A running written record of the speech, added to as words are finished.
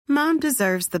Mom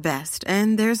deserves the best,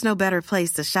 and there's no better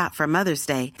place to shop for Mother's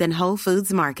Day than Whole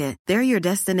Foods Market. They're your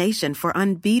destination for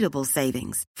unbeatable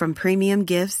savings, from premium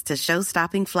gifts to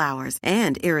show-stopping flowers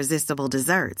and irresistible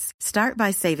desserts. Start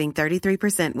by saving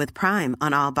 33% with Prime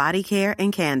on all body care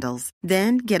and candles.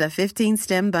 Then get a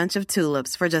 15-stem bunch of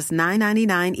tulips for just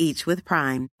 $9.99 each with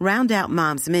Prime. Round out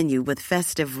Mom's menu with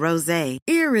festive rosé,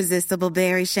 irresistible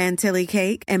berry chantilly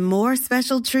cake, and more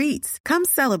special treats. Come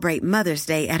celebrate Mother's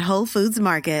Day at Whole Foods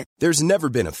Market. There's never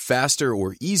been a faster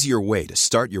or easier way to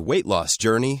start your weight loss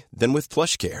journey than with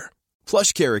PlushCare.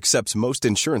 PlushCare accepts most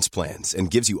insurance plans and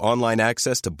gives you online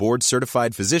access to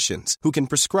board-certified physicians who can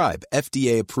prescribe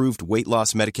FDA-approved weight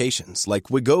loss medications like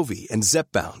Wegovy and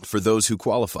Zepbound for those who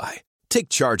qualify. Take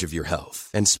charge of your health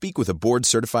and speak with a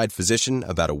board-certified physician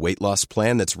about a weight loss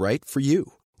plan that's right for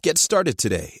you. Get started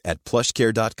today at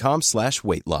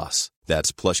plushcare.com/weight loss.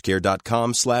 That's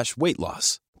plushcare.com/weight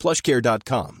loss.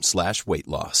 plushcare.com/weight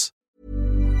loss.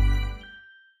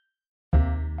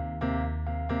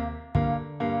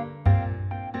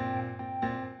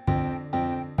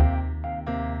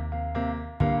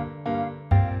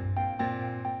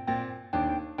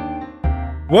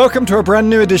 Welcome to a brand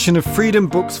new edition of Freedom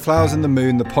Books, Flowers and the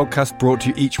Moon, the podcast brought to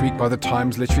you each week by the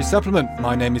Times Literary Supplement.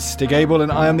 My name is Stig Abel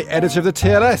and I am the editor of the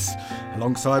TLS.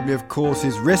 Alongside me, of course,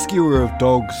 is rescuer of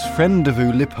dogs, friend of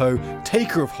Oulipo,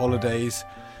 taker of holidays,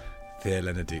 Thea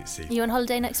Lenarduzzi. Are you on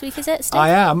holiday next week, is it, Stig? I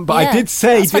am, but Yeah. I did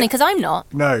say... That's funny, because I'm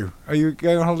not. No. Are you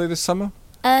going on holiday this summer?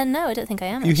 No, I don't think I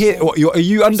am. Are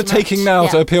you undertaking now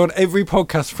to appear on every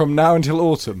podcast from now until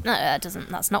autumn? No,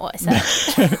 that's not what I said.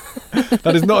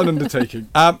 That is not an undertaking.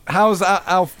 How's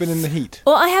Alf been in the heat?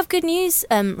 Well, I have good news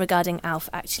regarding Alf,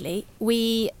 actually.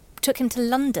 We took him to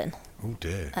London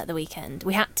at the weekend.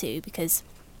 We had to, because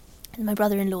my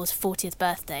brother-in-law's 40th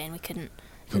birthday and we couldn't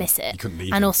miss it. You couldn't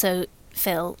leave and him. Also,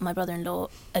 Phil, my brother-in-law,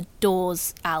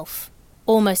 adores Alf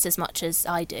almost as much as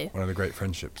I do. One of the great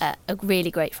friendships. A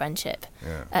really great friendship.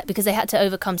 Yeah. Because they had to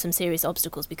overcome some serious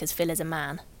obstacles because Phil is a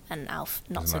man and Alf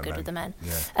not so good with the men.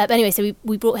 Yeah. But anyway, so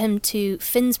we brought him to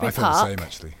Finsbury Park. I feel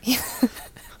the same,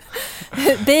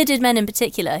 actually. Bearded men in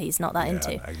particular, he's not that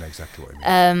into. I know exactly what you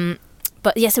mean.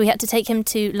 But yeah, so we had to take him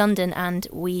to London and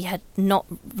we had not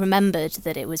remembered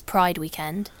that it was Pride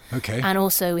weekend. Okay. And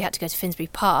also we had to go to Finsbury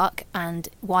Park and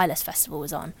Wireless Festival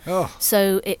was on. Oh.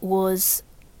 So it was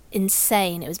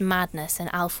insane. It was madness,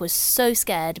 and Alf was so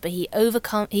scared, but he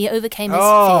overcame his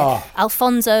fear.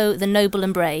 Alfonso, the noble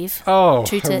and brave,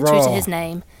 true to his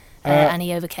name, and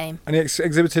he overcame. And he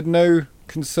exhibited no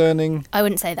concerning... I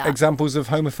wouldn't say that. ...examples of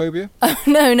homophobia? Oh,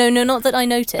 no, not that I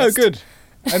noticed. Oh, good.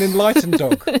 An enlightened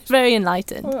dog. Very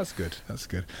enlightened. Oh, that's good.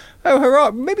 Oh,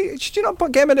 hurrah. Maybe, should you not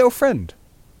get him a little friend?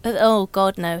 Oh,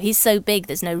 God, no. He's so big,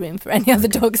 there's no room for any other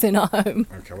dogs in our home.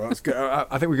 Okay, well, that's good.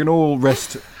 I think we can all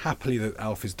rest happily that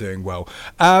Alf is doing well.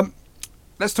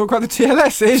 Let's talk about the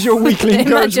TLS. Here's your weekly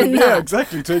encouragement. Yeah,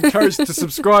 exactly. To encourage to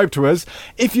subscribe to us.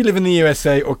 If you live in the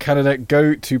USA or Canada,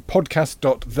 go to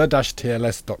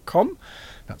podcast.the-tls.com.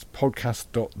 That's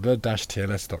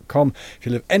podcast.the-tls.com. If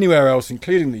you live anywhere else,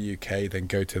 including the UK, then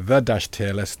go to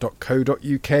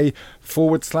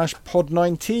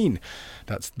the-tls.co.uk/pod19.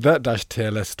 That's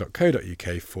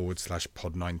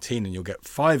the-tls.co.uk/pod19, and you'll get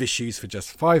 5 issues for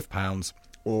just £5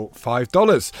 or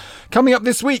 $5. Coming up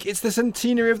this week, it's the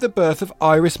centenary of the birth of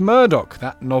Iris Murdoch,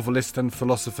 that novelist and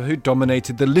philosopher who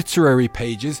dominated the literary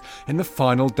pages in the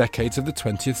final decades of the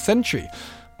 20th century.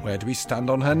 Where do we stand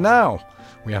on her now?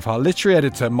 We have our literary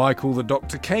editor, Michael the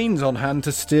Dr. Keynes, on hand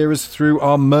to steer us through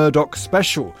our Murdoch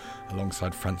special,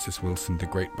 alongside Francis Wilson, the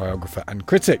great biographer and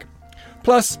critic.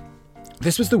 Plus,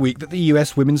 this was the week that the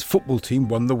US women's football team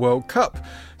won the World Cup,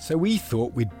 so we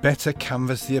thought we'd better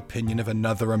canvass the opinion of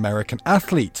another American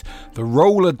athlete, the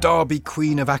roller derby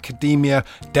queen of academia,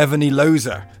 Devaney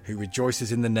Loza, who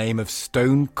rejoices in the name of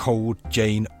Stone Cold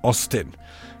Jane Austen.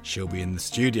 She'll be in the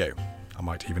studio. I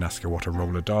might even ask her what a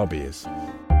roller derby is.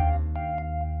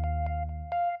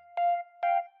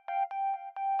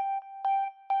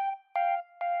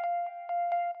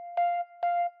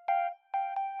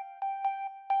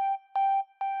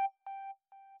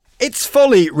 It's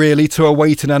folly, really, to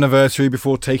await an anniversary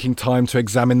before taking time to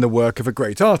examine the work of a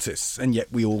great artist, and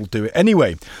yet we all do it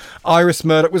anyway. Iris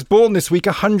Murdoch was born this week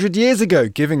 100 years ago,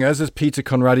 giving us, as Peter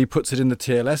Conradi puts it in the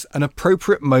TLS, an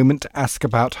appropriate moment to ask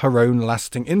about her own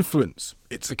lasting influence.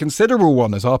 It's a considerable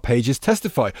one, as our pages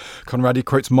testify. Conradi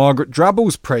quotes Margaret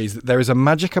Drabble's praise that there is a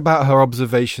magic about her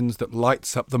observations that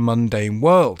lights up the mundane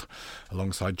world,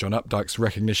 alongside John Updike's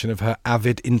recognition of her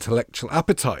avid intellectual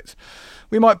appetite.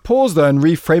 We might pause there and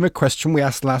reframe a question we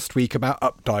asked last week about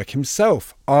Updike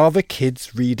himself. Are the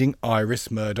kids reading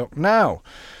Iris Murdoch now?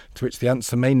 To which the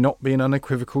answer may not be an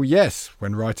unequivocal yes.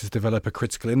 When writers develop a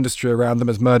critical industry around them,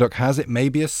 as Murdoch has, it may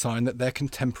be a sign that their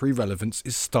contemporary relevance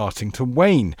is starting to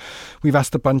wane. We've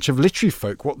asked a bunch of literary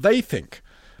folk what they think.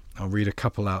 I'll read a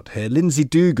couple out here. Lindsay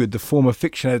Dogood, the former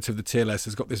fiction editor of the TLS,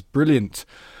 has got this brilliant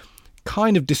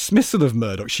kind of dismissal of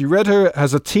Murdoch. She read her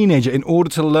as a teenager in order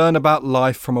to learn about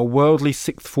life from a worldly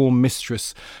sixth form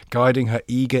mistress, guiding her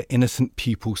eager, innocent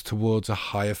pupils towards a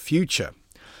higher future.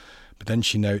 But then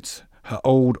she notes, her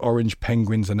old orange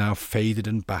penguins are now faded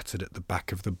and battered at the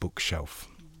back of the bookshelf.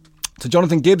 To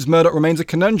Jonathan Gibbs, Murdoch remains a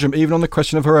conundrum, even on the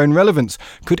question of her own relevance.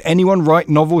 Could anyone write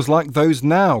novels like those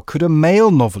now? Could a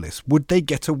male novelist? Would they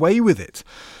get away with it?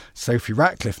 Sophie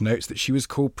Ratcliffe notes that she was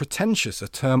called pretentious, a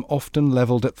term often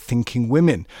levelled at thinking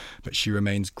women, but she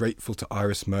remains grateful to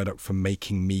Iris Murdoch for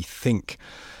making me think.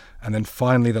 And then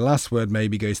finally, the last word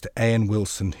maybe goes to A.N.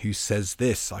 Wilson, who says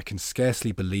this: I can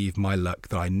scarcely believe my luck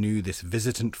that I knew this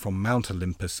visitant from Mount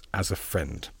Olympus as a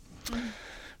friend.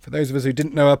 For those of us who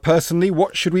didn't know her personally,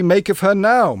 what should we make of her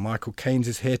now? Michael Keynes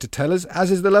is here to tell us,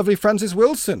 as is the lovely Francis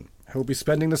Wilson, who'll be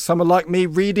spending the summer like me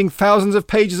reading thousands of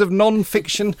pages of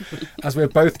non-fiction, as we're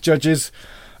both judges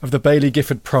of the Baillie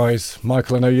Gifford Prize.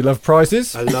 Michael, I know you love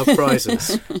prizes. I love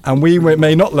prizes. And we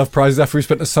may not love prizes after we've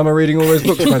spent the summer reading all those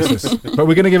books, Francis. But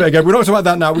we're going to give it a go. We're not talking about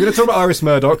that now. We're going to talk about Iris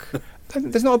Murdoch.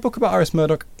 There's not a book about Iris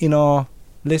Murdoch in our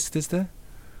list, is there?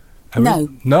 No.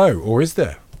 No, or is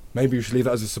there? Maybe we should leave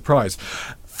that as a surprise.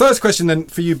 First question then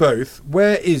for you both.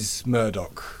 Where is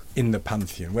Murdoch in the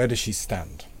pantheon? Where does she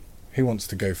stand? Who wants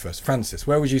to go first? Francis,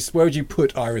 where would you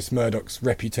put Iris Murdoch's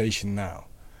reputation now?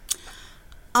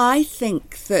 I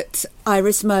think that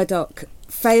Iris Murdoch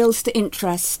fails to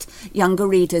interest younger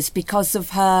readers because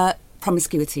of her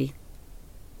promiscuity.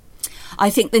 I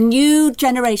think the new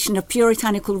generation of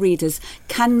puritanical readers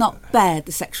cannot bear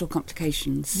the sexual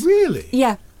complications. Really?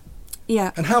 Yeah.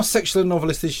 Yeah. And how sexual a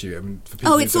novelist is she? I mean, for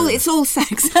people it's all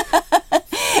sex.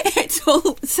 It's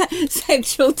all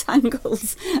sexual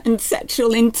tangles and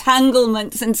sexual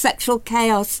entanglements and sexual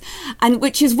chaos, and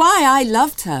which is why I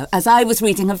loved her. As I was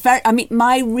reading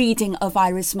my reading of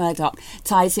Iris Murdoch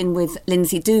ties in with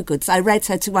Lindsay Dogood's. I read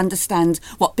her to understand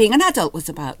what being an adult was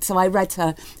about. So I read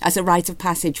her as a rite of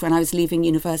passage when I was leaving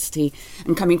university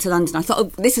and coming to London. I thought,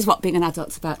 oh, this is what being an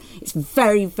adult's about. It's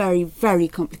very, very, very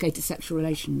complicated sexual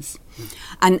relations.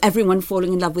 And everyone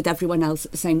falling in love with everyone else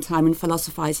at the same time and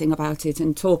philosophising about it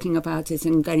and talking about it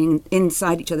and going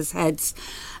inside each other's heads.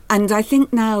 And I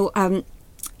think now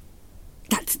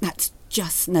that's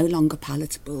just no longer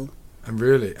palatable. And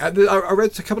really, I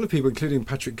read a couple of people, including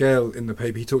Patrick Gale in the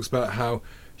paper. He talks about how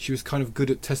she was kind of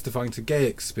good at testifying to gay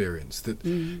experience,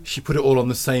 that she put it all on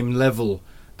the same level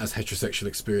as heterosexual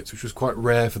experience, which was quite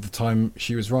rare for the time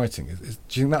she was writing. Do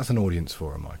you think that's an audience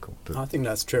for her, Michael? I think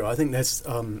that's true. I think there's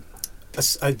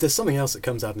something else that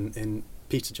comes out in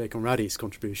Peter J. Conrady's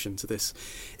contribution to this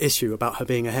issue about her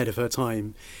being ahead of her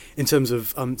time in terms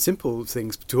of simple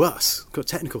things to us,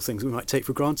 technical things we might take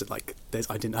for granted. Like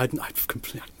I don't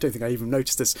think I even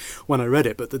noticed this when I read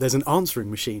it, but that there's an answering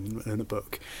machine in a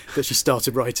book that she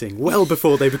started writing well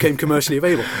before they became commercially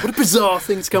available. What a bizarre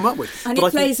thing to come up with! And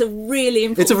it plays a really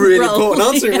important It's a really role. important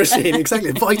answering machine, exactly,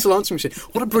 a vital answering machine.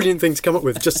 What a brilliant thing to come up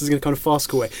with, just as a kind of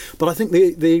farcical way. But I think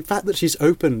the fact that she's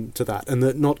open to that, and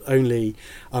that not only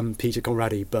Peter Conrady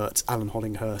but Alan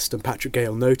Hollinghurst and Patrick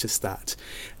Gale noticed that,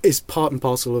 is part and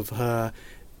parcel of her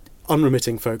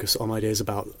unremitting focus on ideas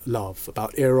about love,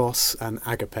 about eros and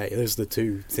agape. Those are the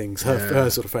two things, her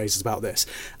sort of phrases about this.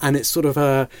 And it's sort of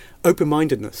her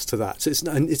open-mindedness to that.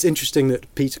 And it's interesting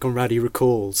that Peter Conrady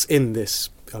recalls in this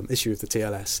issue of the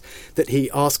TLS that he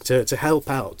asked her to help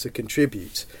out, to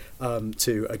contribute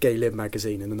to a Gay Lib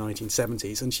magazine in the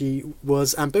 1970s, and she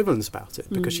was ambivalent about it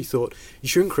because she thought you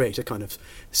shouldn't create a kind of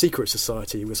secret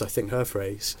society, was I think her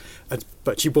phrase,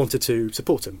 but she wanted to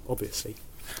support him, obviously.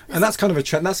 And that's kind of a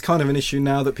trend. That's kind of an issue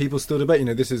now that people still debate.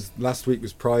 Last week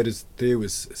was Pride, as Thea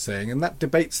was saying, and that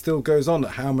debate still goes on.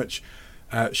 At how much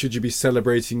should you be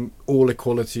celebrating all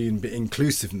equality and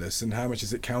inclusiveness, and how much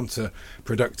is it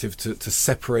counterproductive to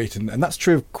separate? And that's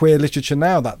true of queer literature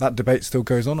now. That debate still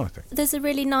goes on, I think. There's a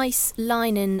really nice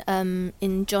line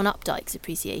in John Updike's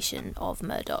appreciation of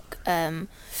Murdoch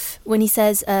when he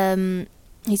says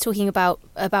he's talking about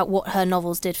what her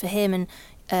novels did for him, and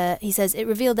he says, it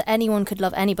revealed that anyone could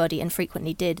love anybody and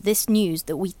frequently did. This news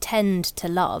that we tend to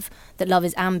love, that love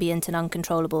is ambient and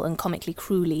uncontrollable and comically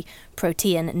cruelly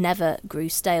protean, never grew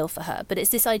stale for her. But it's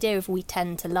this idea of we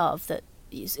tend to love that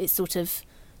it's sort of,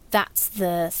 that's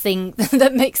the thing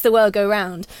that makes the world go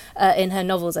round in her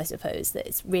novels, I suppose, that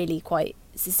it's really it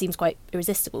seems quite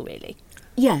irresistible, really.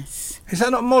 Yes. Is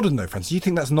that not modern, though, Francis? You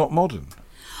think that's not modern?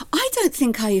 I don't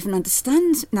think I even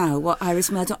understand now what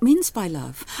Iris Murdoch means by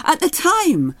love. At the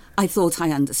time, I thought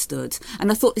I understood,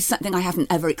 and I thought it's something I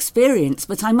haven't ever experienced,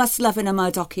 but I must love in a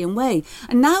Murdochian way.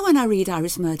 And now when I read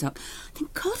Iris Murdoch, I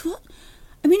think, God, what?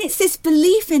 I mean, it's this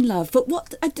belief in love, but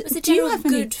what... It's a general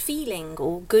good feeling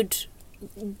or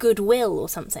goodwill or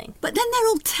something. But then they're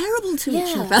all terrible to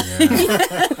each other.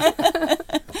 Yeah.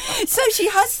 So she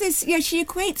has this, she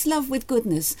equates love with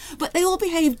goodness, but they all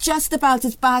behave just about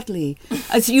as badly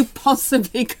as you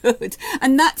possibly could.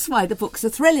 And that's why the books are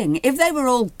thrilling. If they were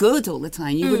all good all the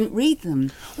time, you wouldn't read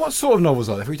them. What sort of novels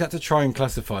are there? If we had to try and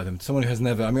classify them, someone who has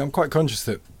never... I mean, I'm quite conscious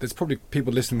that there's probably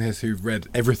people listening to this who've read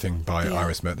everything by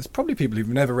Iris Murdoch. There's probably people who've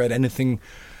never read anything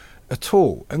at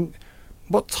all. And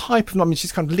what type of... I mean,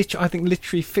 she's kind of I think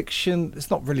literary fiction.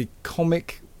 It's not really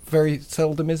comic very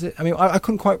seldom, is it? I mean, I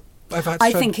couldn't quite...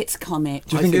 I think it's comic.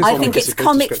 Do you think I think it's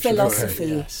comic philosophy.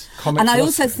 Okay, yes. Comic and philosophy,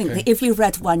 I also think that if you've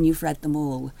read one, you've read them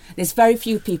all. There's very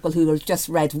few people who have just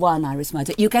read one Iris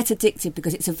Murdoch. You get addicted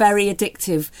because it's a very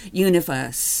addictive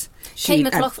universe. Kate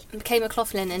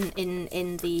McLaughlin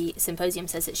in the symposium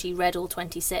says that she read all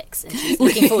 26 and she's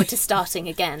looking forward to starting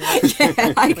again.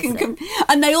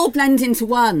 And they all blend into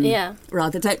one,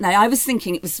 rather, don't they? I was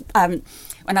thinking it was,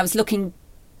 when I was looking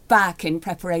back in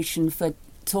preparation for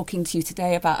talking to you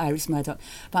today about Iris Murdoch,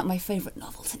 about my favourite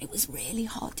novels, and it was really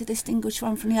hard to distinguish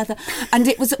one from the other, and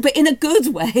it was, but in a good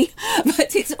way,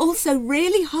 but it's also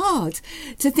really hard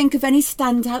to think of any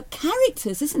standout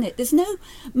characters, isn't it? There's no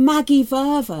Maggie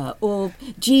Verver or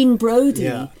Jean Brodie.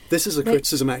 Yeah, this is a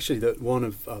criticism actually that one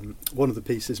of the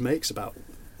pieces makes about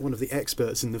one of the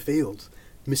experts in the field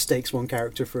mistakes one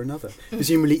character for another,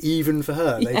 presumably even for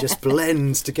her. They just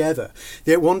blend together.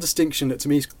 The one distinction that to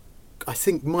me is, I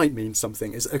think might mean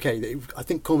something is, okay, I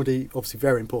think comedy, obviously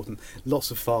very important,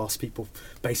 lots of farce, people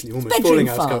basically almost falling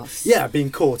out, being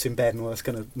caught in bed and all this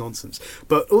kind of nonsense,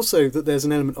 but also that there's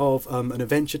an element of an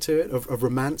adventure to it, of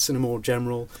romance in a more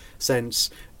general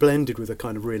sense, blended with a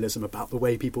kind of realism about the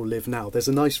way people live now. There's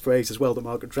a nice phrase as well that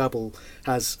Margaret Drabble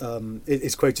has,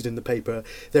 is quoted in the paper.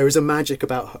 There is a magic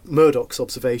about Murdoch's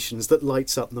observations that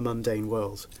lights up the mundane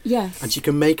world. Yes. And she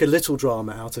can make a little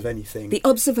drama out of anything. The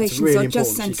observations really are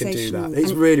just sensational. She can do that.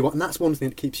 It's and that's one thing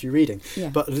that keeps you reading. Yeah.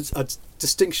 But a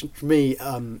distinction for me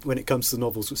when it comes to the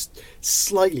novels, which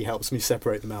slightly helps me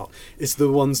separate them out, is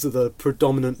the ones that are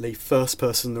predominantly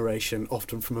first-person narration,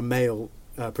 often from a male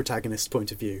protagonist's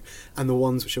point of view, and the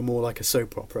ones which are more like a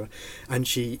soap opera, and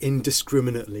she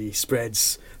indiscriminately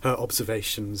spreads her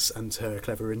observations and her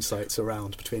clever insights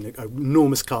around between an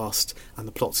enormous cast, and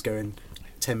the plots go in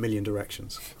 10 million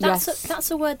directions.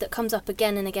 That's a word that comes up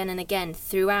again and again and again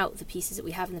throughout the pieces that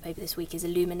we have in the paper this week, is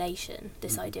illumination,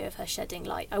 this idea of her shedding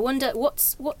light. I wonder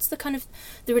what's the kind of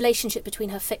the relationship between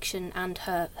her fiction and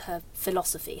her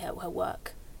philosophy, her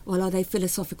work? Well, are they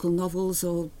philosophical novels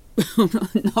or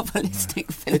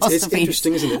novelistic philosophy? It's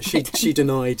interesting, isn't it? She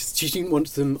didn't want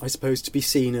them, I suppose, to be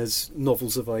seen as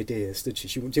novels of ideas, did she?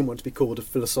 She didn't want to be called a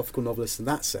philosophical novelist in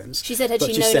that sense. She said had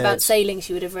she known about sailing,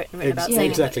 she would have written about sailing.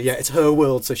 Exactly, yeah. It's her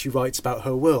world, so she writes about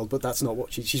her world, but that's not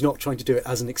what she's not trying to do it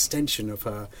as an extension of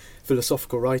her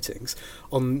philosophical writings.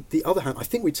 On the other hand, I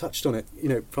think we touched on it,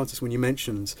 Frances, when you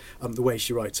mentioned the way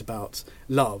she writes about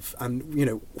love and,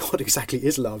 what exactly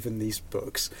is love in these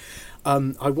books.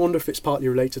 I wonder if it's partly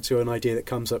related to an idea that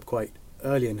comes up quite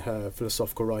early in her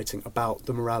philosophical writing about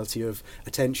the morality of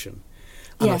attention.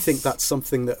 And yes. I think that's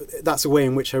something that's a way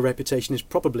in which her reputation is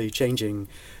probably changing.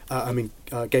 Galen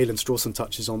Strawson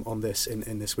touches on this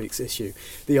in this week's issue.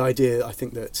 The idea, I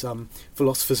think, that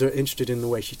philosophers are interested in the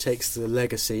way she takes the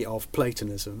legacy of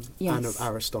Platonism and of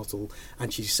Aristotle,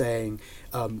 and she's saying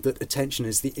that attention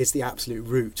is the absolute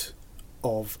root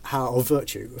of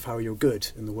virtue, of how you're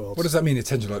good in the world. What does that mean,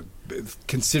 attention? Like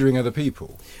considering other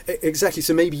people? Exactly.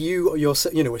 So maybe we're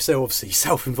so obviously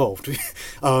self-involved,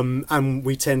 and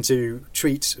we tend to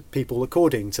treat people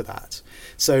according to that.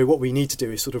 So what we need to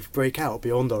do is sort of break out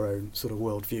beyond our own sort of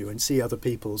worldview and see other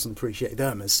people's and appreciate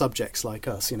them as subjects like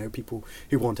us. People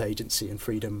who want agency and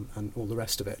freedom and all the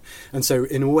rest of it. And so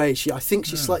in a way, I think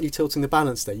she's slightly tilting the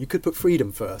balance there. You could put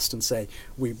freedom first and say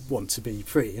we want to be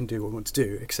free and do what we want to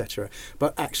do, etc.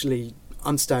 But actually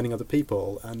understanding other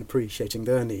people and appreciating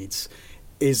their needs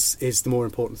is the more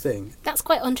important thing. That's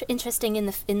quite interesting in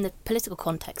the political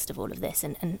context of all of this,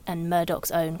 and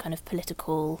Murdoch's own kind of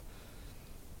political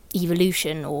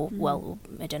evolution, or well,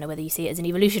 I don't know whether you see it as an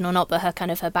evolution or not, but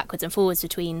her backwards and forwards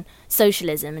between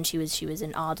socialism, and she was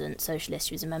an ardent socialist.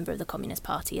 She was a member of the Communist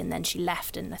Party, and then she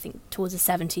left, and I think towards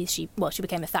the 70s she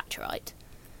became a Thatcherite.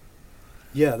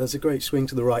 Yeah, there's a great swing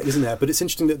to the right, isn't there? But it's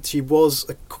interesting that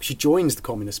she joins the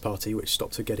Communist Party, which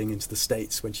stopped her getting into the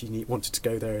States when she wanted to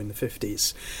go there in the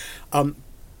 50s. And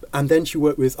then she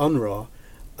worked with UNRWA.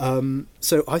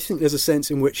 So I think there's a sense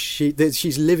in which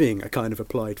she's living a kind of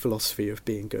applied philosophy of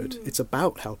being good. It's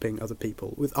about helping other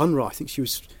people. With UNRWA, I think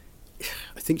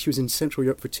she was in Central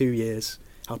Europe for 2 years,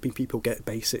 helping people get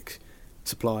basic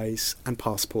supplies and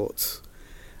passports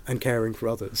and caring for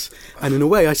others. And in a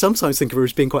way, I sometimes think of her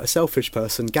as being quite a selfish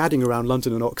person, gadding around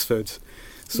London and Oxford,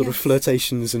 sort of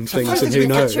flirtations and things, and who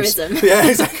knows? Yeah,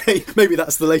 exactly. Maybe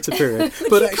that's the later period.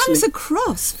 But she comes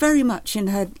across very much in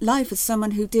her life as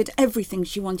someone who did everything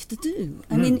she wanted to do.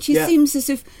 I mean, she seems as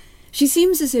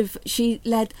if she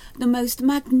led the most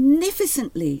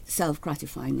magnificently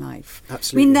self-gratifying life.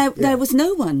 Absolutely. I mean, there was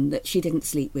no one that she didn't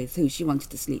sleep with who she wanted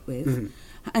to sleep with.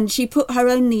 And she put her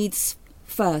own needs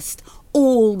first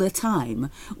all the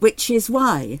time, which is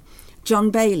why John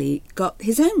Bailey got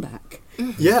his own back.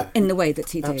 Yeah, in the way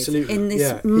that he did. Absolutely. In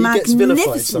this he gets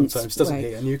vilified sometimes, doesn't way.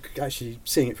 he? And you actually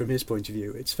seeing it from his point of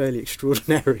view, it's fairly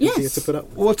extraordinary to put up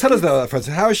with. Well, tell us about that,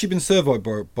 Frances. How has she been served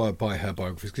by her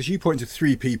biographers? Because you point to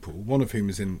 3 people, one of whom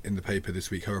is in the paper this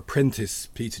week. Her apprentice,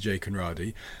 Peter J.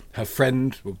 Conradi, her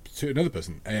friend, another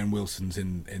person, Anne Wilson's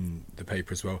in the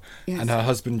paper as well, and her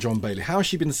husband, John Bailey. How has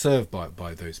she been served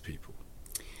by those people?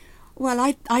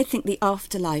 Well, I think the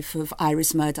afterlife of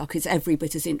Iris Murdoch is every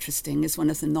bit as interesting as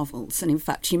one of the novels, and in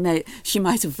fact, she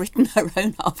might have written her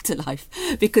own afterlife,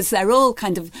 because they're all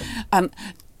kind of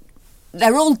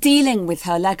they're all dealing with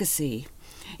her legacy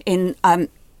in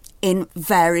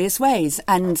various ways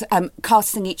and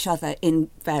casting each other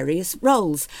in various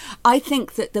roles. I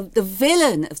think that the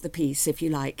villain of the piece, if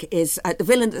you like, is the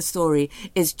villain of the story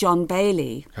is John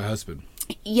Bailey, her husband.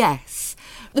 Yes,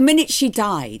 the minute she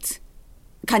died,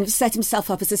 kind of set himself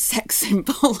up as a sex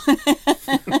symbol.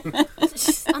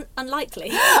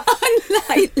 Unlikely.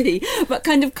 Unlikely, but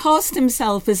kind of cast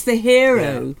himself as the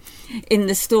hero in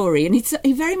the story. And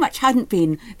he very much hadn't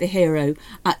been the hero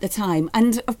at the time.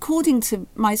 And according to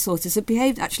my sources, had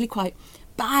behaved actually quite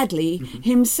badly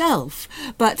himself.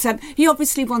 But he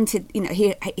obviously wanted,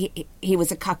 he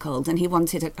was a cuckold, and he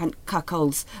wanted a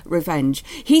cuckold's revenge.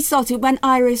 He started, when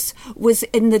Iris was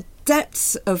in the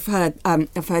depths of her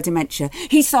dementia,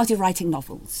 he started writing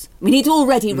novels. I mean, he'd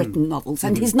already written novels,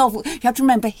 and his novel, you have to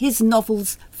remember, his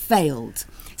novels failed.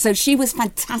 So she was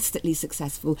fantastically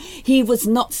successful. He was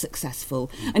not successful.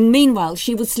 And meanwhile,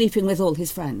 she was sleeping with all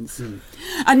his friends.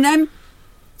 And then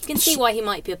you can see why he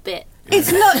might be a bit...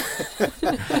 It's not...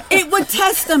 It would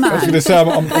test a man. I was going to say,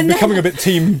 I'm becoming a bit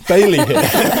Team Bailey here.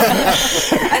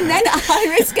 And then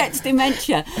Iris gets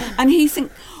dementia, and he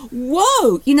thinks,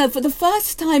 whoa, for the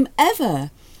first time ever,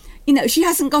 she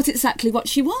hasn't got exactly what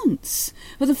she wants.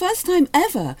 For the first time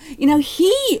ever,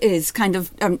 he is kind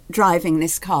of driving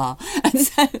this car.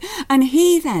 And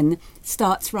he then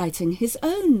starts writing his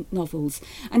own novels,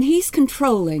 and he's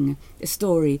controlling the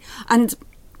story. And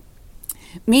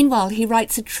meanwhile, he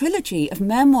writes a trilogy of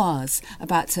memoirs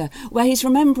about her, where he's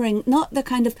remembering not the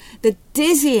kind of the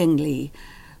dizzyingly,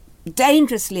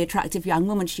 dangerously attractive young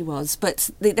woman she was, but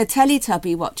the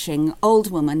Teletubby watching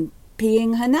old woman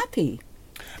peeing her nappy.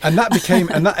 And that became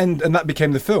that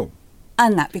became the film.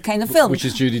 And that became the film, which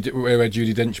is where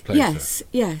Judi Dench plays her.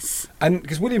 Yes. And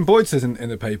because William Boyd says in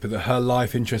the paper that her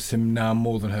life interests him now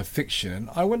more than her fiction, and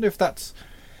I wonder if that's.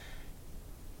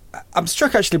 I'm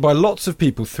struck actually by lots of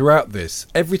people throughout this.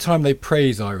 Every time they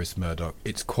praise Iris Murdoch,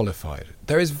 it's qualified.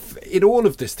 There is, in all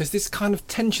of this, there's this kind of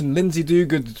tension. Lindsay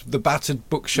Duguid, the battered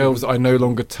bookshelves that I no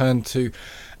longer turn to.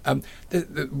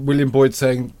 William Boyd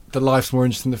saying the life's more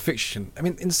interesting than the fiction. I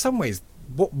mean, in some ways,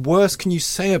 what worse can you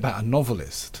say about a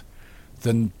novelist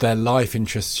than their life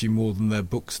interests you more than their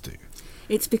books do?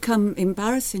 It's become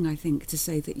embarrassing, I think, to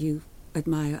say that you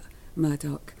admire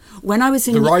Murdoch. When I was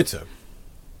in the writer.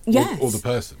 Yes, or the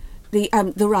person.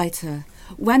 The writer.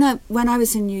 When I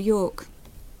was in New York,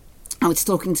 I was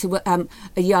talking to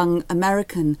a young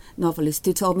American novelist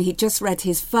who told me he'd just read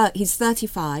he's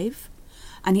 35,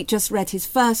 and he'd just read his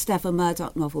first ever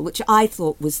Murdoch novel, which I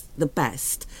thought was the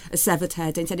best, A Severed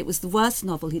Head, and said it was the worst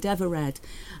novel he'd ever read,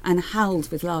 and howled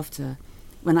with laughter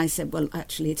when I said, well,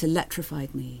 actually, it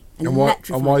electrified me. And why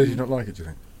did you not like it, do you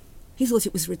think? He thought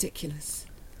it was ridiculous.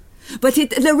 But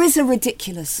there is a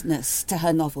ridiculousness to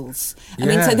her novels. I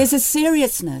mean, so there's a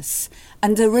seriousness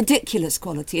and a ridiculous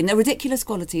quality. And the ridiculous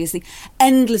quality is the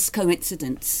endless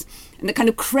coincidence and the kind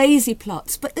of crazy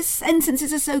plots. But the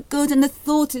sentences are so good and the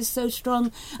thought is so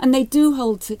strong, and they do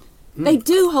hold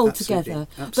together.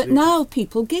 Absolutely. But now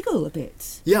people giggle a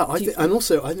bit. Yeah, and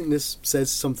also I think this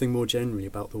says something more generally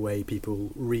about the way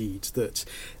people read, that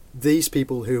these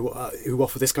people who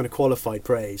offer this kind of qualified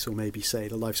praise, or maybe say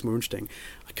the life's more interesting,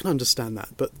 I can understand that,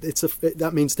 but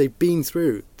that means they've been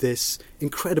through this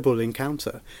incredible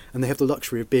encounter, and they have the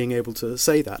luxury of being able to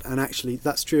say that. And actually,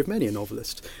 that's true of many a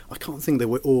novelist. I can't think they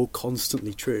were all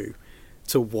constantly true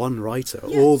to one writer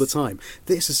all the time.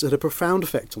 This has had a profound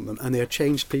effect on them, and they are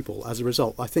changed people as a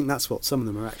result. I think that's what some of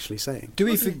them are actually saying. Do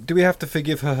we have to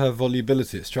forgive her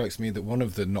volubility? It strikes me that one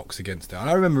of the knocks against her, and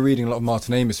I remember reading a lot of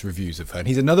Martin Amis reviews of her, and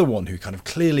he's another one who kind of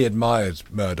clearly admires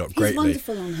Murdoch greatly. He's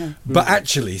wonderful on her. But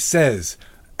actually says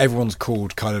everyone's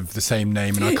called kind of the same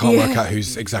name, and I can't work out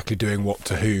who's exactly doing what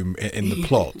to whom in the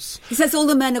plots. He says all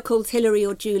the men are called Hillary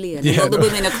or Julian, and all the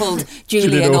women are called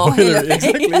Julian or Hillary.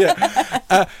 Exactly,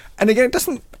 yeah. And again, it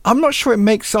doesn't. I'm not sure it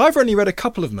makes. So I've only read a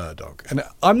couple of Murdoch, and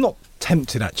I'm not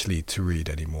tempted actually to read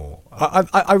anymore.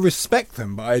 I respect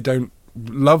them, but I don't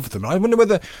love them. I wonder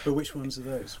whether. But which ones are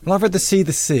those? Well, I've read the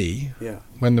Sea,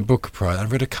 when the Booker Prize.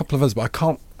 I've read a couple of others, but I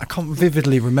can't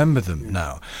vividly remember them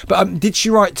now. But did she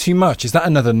write too much? Is that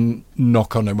another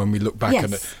knock on her when we look back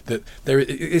on it? That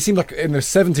it seemed like in the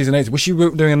 70s and 80s, was she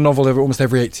doing a novel almost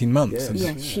every 18 months?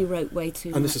 Yes, she wrote way too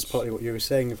much. And this is partly what you were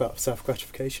saying about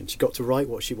self-gratification. She got to write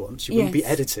what she wants. She wouldn't be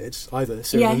edited either.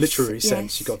 So in a literary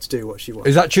sense, she got to do what she wants.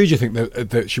 Is that true, do you think,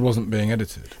 that she wasn't being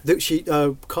edited?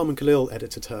 Carmen Khalil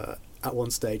edited her at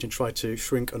one stage and tried to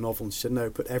shrink a novel, and she said, no,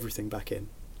 put everything back in.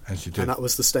 And she did. And that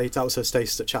was her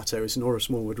status at Chatto. As Nora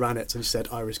Smallwood ran it, and she said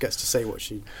Iris gets to say what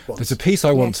she wants. There's a piece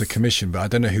I want to commission, but I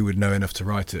don't know who would know enough to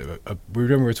write it. We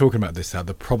were talking about this,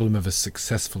 the problem of a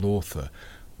successful author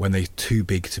when they're too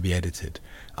big to be edited.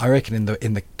 I reckon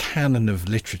in the canon of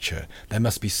literature, there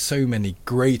must be so many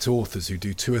great authors who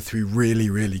do 2 or 3 really,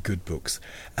 really good books,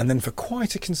 and then for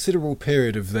quite a considerable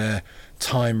period of their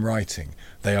time writing,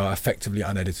 they are effectively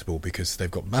uneditable because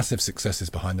they've got massive successes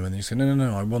behind them, and they say,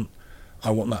 no, I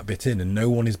want that bit in, and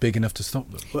no one is big enough to stop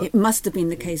them. It must have been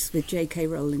the case with J.K.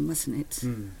 Rowling, wasn't it?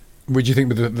 Would you think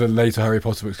with the later Harry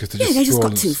Potter books, because they just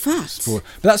got too fat? Sprawl.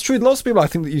 But that's true. Lots of people, I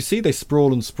think, that you see, they sprawl,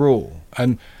 but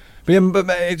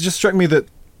it just struck me that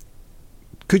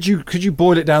could you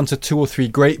boil it down to 2 or 3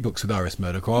 great books with Iris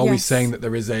Murdoch, or are we saying that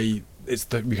there is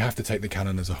we have to take the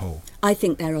canon as a whole? I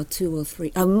think there are 2 or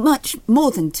 3, much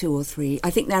more than 2 or 3. I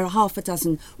think there are half a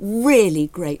dozen really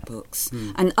great books.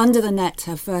 And Under the Net,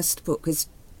 her first book, is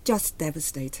just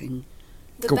devastating.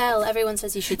 The Bell, everyone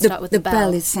says you should start with The Bell. The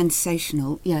Bell is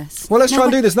sensational, yes. Well, let's try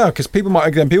and do this now, because people might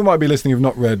be listening who've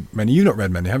not read many. You've not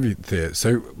read many, have you, Thea?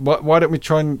 So why don't we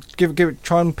try and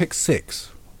try and pick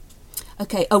 6?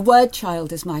 Okay, A Word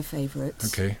Child is my favourite.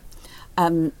 Okay.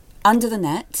 Under the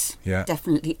Net,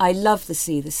 definitely. I love The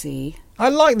Sea. I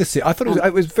like The Sea. I thought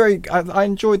it was very. I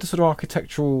enjoyed the sort of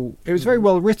architectural. It was very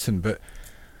well written, but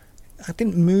it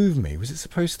didn't move me. Was it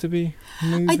supposed to be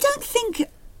moved? I don't think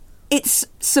it's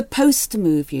supposed to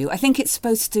move you. I think it's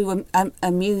supposed to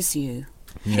amuse you.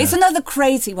 Yeah. It's another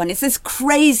crazy one. It's this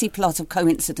crazy plot of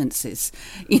coincidences,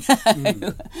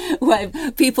 where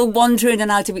people wander in and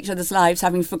out of each other's lives,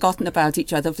 having forgotten about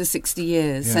each other for 60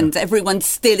 years, and everyone's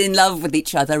still in love with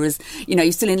each other. As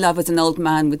you're still in love as an old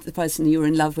man with the person you were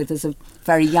in love with as a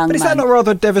very young man. But is that not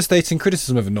rather devastating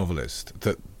criticism of a novelist?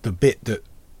 That the bit that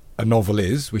a novel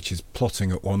is, which is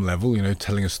plotting at one level,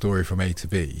 telling a story from A to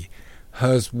B,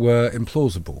 hers were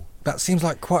implausible. That seems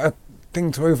like quite a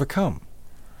thing to overcome.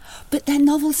 But they're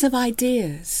novels of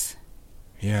ideas.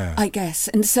 Yeah. I guess.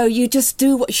 And so you just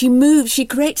do what she moves. She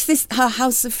creates her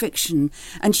house of fiction,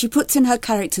 and she puts in her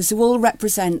characters who all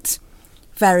represent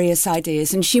various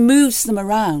ideas, and she moves them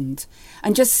around.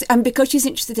 And because she's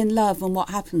interested in love and what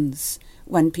happens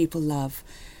when people love,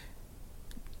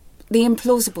 the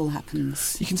implausible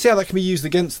happens. You can see how that can be used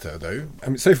against her, though. I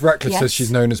mean, Sophie Ratcliffe says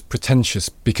she's known as pretentious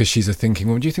because she's a thinking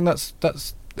woman. Do you think is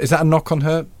that a knock on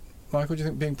her, Michael? Do you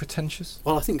think being pretentious?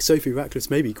 Well, I think Sophie Ratcliffe's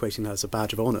maybe equating that as a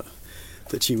badge of honour,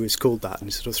 that she was called that,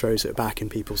 and sort of throws it back in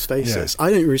people's faces. Yeah.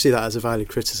 I don't really see that as a valid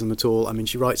criticism at all. I mean,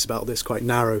 she writes about this quite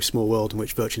narrow, small world in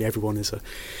which virtually everyone is a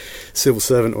civil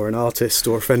servant or an artist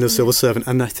or a friend of a civil servant,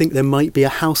 and I think there might be a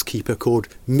housekeeper called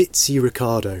Mitzi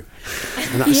Ricardo,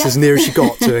 and that's as near as she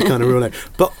got to a kind of real name.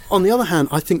 But on the other hand,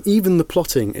 I think even the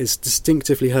plotting is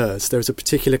distinctively hers. There's a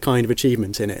particular kind of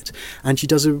achievement in it, and she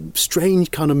does a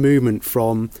strange kind of movement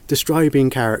from describing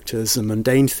characters and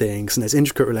mundane things, and there's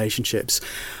intricate relationships.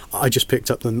 I just picked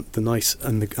up the Nice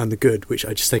and the Good, which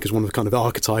I just think is one of the kind of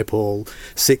archetypal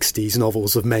 60s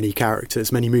novels of many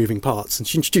characters, many moving parts. And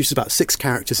she introduces about 6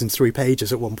 characters in 3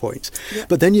 pages at one point. Yep.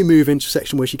 But then you move into a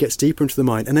section where she gets deeper into the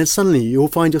mind, and then suddenly you'll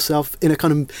find yourself in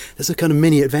there's a kind of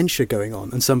mini adventure going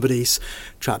on, and somebody's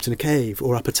trapped trapped in a cave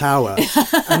or up a tower,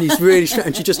 and he's really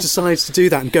and she just decides to do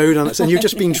that and go down that, and you're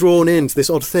just being drawn into this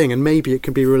odd thing, and maybe it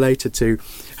can be related to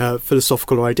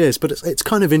philosophical ideas, but it's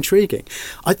kind of intriguing.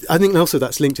 I think also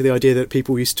that's linked to the idea that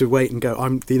people used to wait and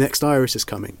go, the next Iris is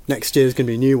coming, next year is going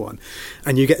to be a new one,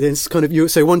 and you get this kind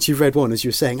of, so once you've read one, as you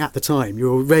were saying, at the time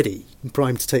you're ready and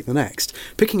primed to take the next.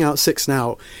 Picking out 6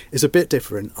 now is a bit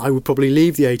different. I would probably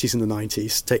leave the 80s and the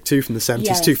 90s, take 2 from the 70s,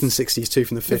 yes. 2 from the 60s, 2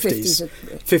 from the 50s. The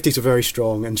 50s are very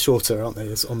strong and shorter, aren't they,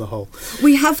 on the whole?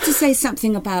 We have to say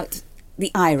something about the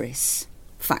Iris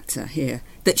factor here,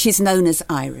 that she's known as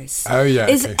Iris. Oh, yeah.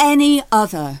 Is any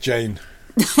other... Jane.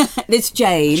 It's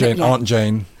Jane. Yeah. Aunt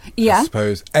Jane, yeah. I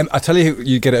suppose. I tell you who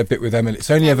you get it a bit with Emily.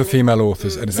 It's only ever female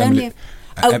authors, and it's Emily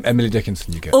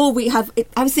Dickinson you get. Oh, we have...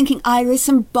 I was thinking Iris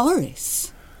and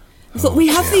Boris. I thought we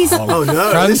have these... Oh,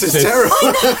 no, Francis. This is terrible.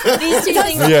 These two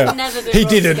things have never been He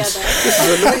didn't. together. This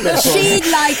is a nightmare. She'd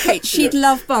like it. She'd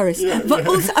love Boris. But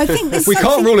also, I think there's We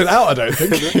can't rule it out, I don't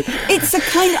think. It's a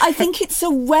kind... I think it's a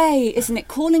way, isn't it?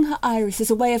 Calling her Iris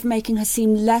is a way of making her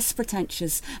seem less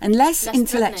pretentious and less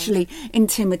intellectually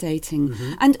intimidating.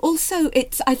 Mm-hmm. And also,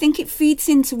 I think it feeds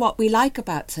into what we like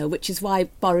about her, which is why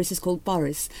Boris is called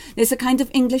Boris. There's a kind of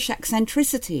English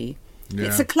eccentricity. Yeah.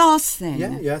 It's a class thing.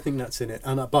 Yeah, I think that's in it.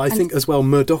 But I think as well,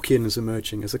 Murdochian is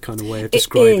emerging as a kind of way of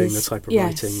describing the type of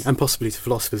writing, and possibly to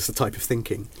philosophers, the type of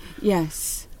thinking.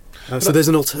 Yes. So there's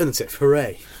an alternative.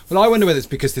 Hooray. Well, I wonder whether it's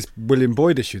because this William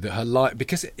Boyd issue that her life...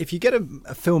 Because if you get a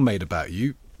film made about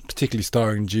you, particularly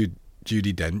starring Judi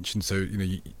Dench, and so,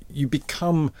 you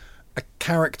become a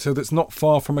character that's not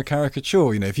far from a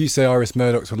caricature. If you say Iris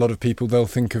Murdoch to a lot of people, they'll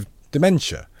think of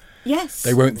dementia. Yes.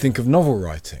 They won't think of novel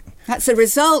writing. That's a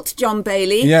result, John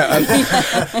Bailey. Yeah.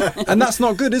 And that's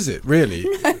not good, is it, really?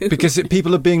 No. Because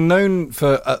people are being known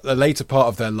for a later part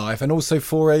of their life, and also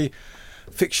for a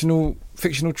fictional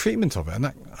treatment of it. And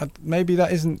that maybe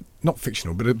that isn't not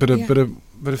fictional, but a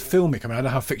filmic. I mean, I don't know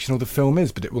how fictional the film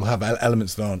is, but it will have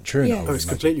elements that aren't true. Yeah. It's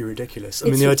completely ridiculous. I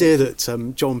mean, the idea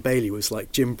that John Bailey was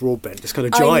like Jim Broadbent, this kind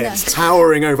of giant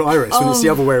towering over Iris, when it's the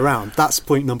other way around. That's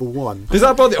point number 1. Does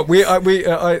that bother you?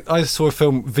 I saw a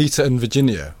film, Vita and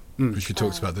Virginia, which we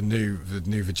talked about, the new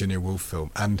Virginia Woolf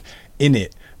film, and in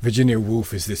it, Virginia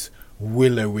Woolf is this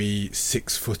willowy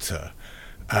 6-footer.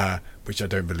 Which I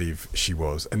don't believe she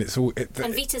was, and it's all.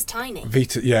 And Vita's tiny. And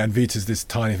Vita's this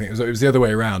tiny thing. It was the other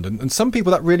way around, and some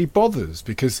people that really bothers,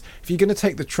 because if you're going to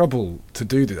take the trouble to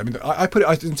do this, I mean, I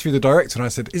interviewed the director and I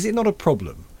said, is it not a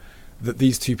problem that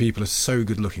these two people are so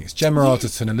good looking? It's Gemma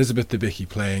Arterton and Elizabeth Debicki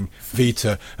playing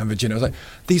Vita and Virginia. I was like,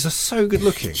 these are so good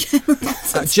looking.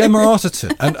 Gemma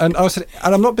Arterton, and I said,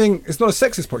 and I'm not being. It's not a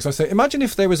sexist point. So I said, imagine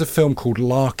if there was a film called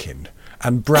Larkin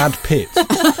and Brad Pitt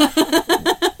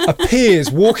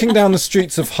appears walking down the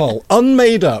streets of Hull,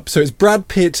 unmade up, so it's Brad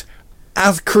Pitt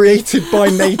as created by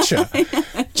nature.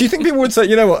 Do you think people would say,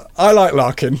 you know what, I like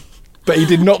Larkin, but he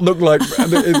did not look like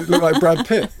Brad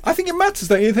Pitt? I think it matters,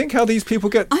 don't you think, how these people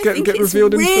get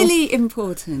revealed in film? It's really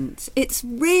important. It's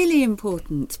really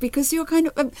important, because you're kind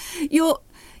of your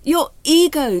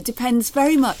ego depends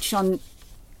very much on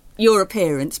your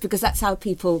appearance, because that's how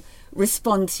people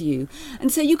respond to you,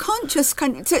 and so you can't just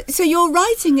so your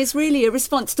writing is really a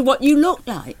response to what you look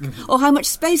like, or how much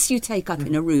space you take up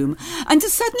in a room, and to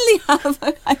suddenly have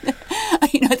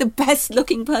the best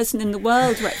looking person in the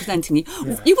world representing you.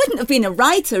 You wouldn't have been a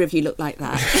writer if you looked like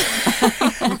that.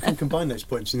 You can combine those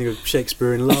points and think of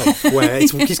Shakespeare in Love, where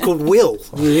he's called Will.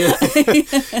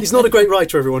 He's not a great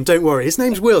writer, everyone, don't worry, his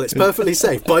name's Will, it's perfectly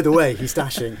safe. By the way, he's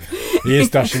dashing. He is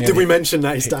dashing. Did we mention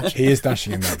that he's dashing? He is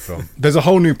dashing in that film. There's a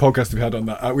whole new podcast we had on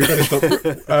that. We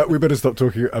better stop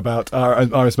talking about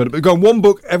Iris Murdoch. But go on, one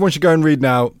book everyone should go and read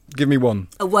now. Give me one.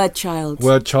 A Word Child.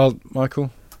 Word Child, Michael?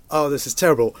 Oh, this is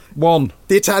terrible. One.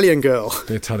 The Italian Girl.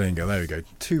 The Italian Girl, there we go.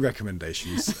 2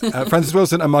 recommendations. Francis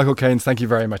Wilson and Michael Keynes, thank you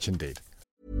very much indeed.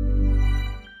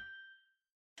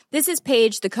 This is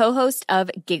Paige, the co-host of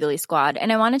Giggly Squad,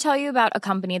 and I want to tell you about a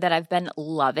company that I've been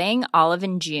loving, Olive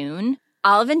 & June.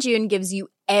 Olive & June gives you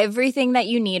everything that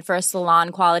you need for a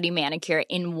salon-quality manicure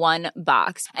in one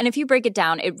box. And if you break it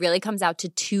down, it really comes out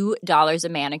to $2 a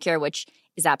manicure, which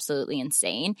is absolutely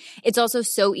insane. It's also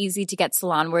so easy to get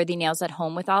salon-worthy nails at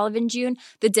home with Olive & June.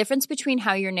 The difference between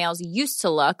how your nails used to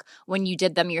look when you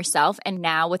did them yourself and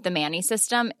now with the Mani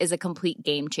system is a complete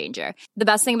game changer. The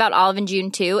best thing about Olive &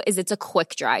 June, too, is it's a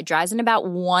quick dry. Dries in about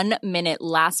 1 minute,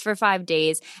 lasts for 5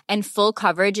 days, and full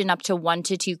coverage in up to 1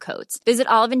 to 2 coats. Visit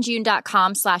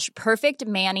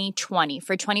oliveandjune.com/perfectmani20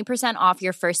 for 20% off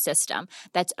your first system.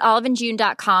 That's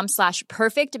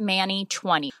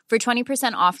oliveandjune.com/perfectmani20 for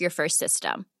 20% off your first system.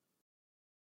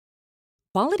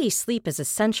 Quality sleep is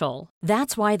essential.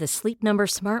 That's why the Sleep Number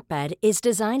Smart Bed is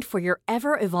designed for your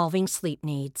ever-evolving sleep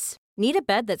needs. Need a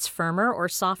bed that's firmer or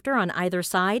softer on either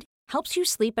side? Helps you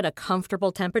sleep at a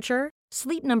comfortable temperature?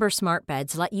 Sleep Number Smart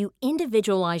Beds let you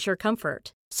individualize your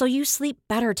comfort, so you sleep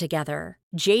better together.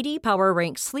 J.D. Power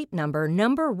ranks Sleep Number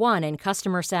number 1 in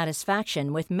customer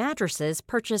satisfaction with mattresses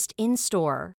purchased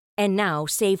in-store. And now,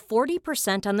 save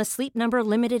 40% on the Sleep Number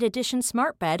Limited Edition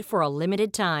Smart Bed for a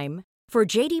limited time. For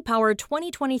J.D. Power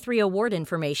 2023 award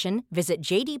information, visit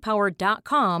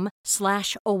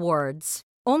jdpower.com/awards.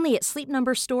 Only at Sleep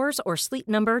Number stores or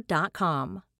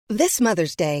sleepnumber.com. This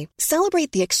Mother's Day,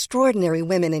 celebrate the extraordinary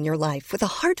women in your life with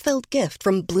a heartfelt gift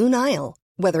from Blue Nile.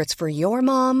 Whether it's for your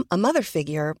mom, a mother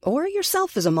figure, or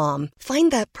yourself as a mom,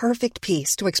 find that perfect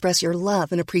piece to express your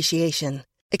love and appreciation.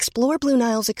 Explore Blue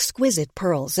Nile's exquisite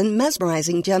pearls and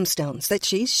mesmerizing gemstones that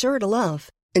she's sure to love.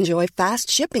 Enjoy fast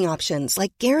shipping options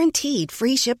like guaranteed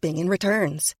free shipping and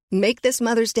returns. Make this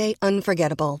Mother's Day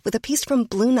unforgettable with a piece from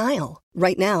Blue Nile.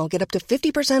 Right now, get up to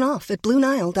 50% off at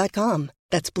BlueNile.com.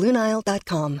 That's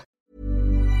BlueNile.com.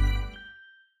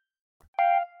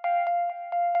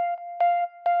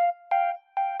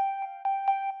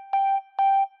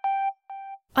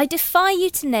 I defy you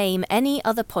to name any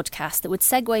other podcast that would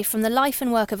segue from the life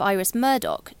and work of Iris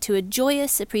Murdoch to a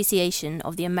joyous appreciation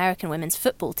of the American women's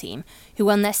football team, who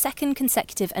won their second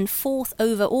consecutive and fourth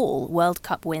overall World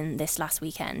Cup win this last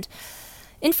weekend.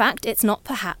 In fact, it's not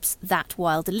perhaps that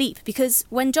wild a leap, because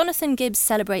when Jonathan Gibbs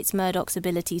celebrates Murdoch's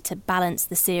ability to balance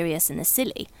the serious and the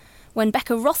silly, when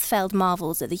Becca Rothfeld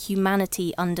marvels at the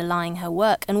humanity underlying her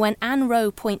work, and when Anne Rowe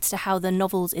points to how the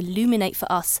novels illuminate for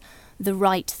us the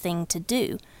right thing to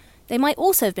do, they might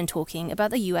also have been talking about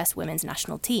the US women's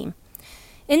national team.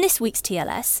 In this week's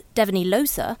TLS, Devaney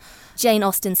Losa, Jane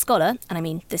Austen scholar, and I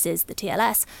mean this is the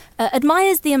TLS,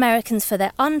 admires the Americans for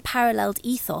their unparalleled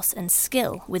ethos and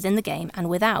skill within the game and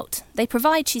without. They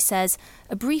provide, she says,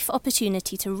 a brief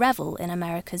opportunity to revel in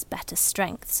America's better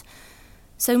strengths.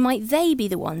 So might they be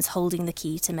the ones holding the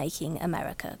key to making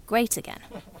America great again?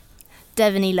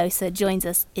 Devaney Losa joins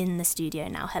us in the studio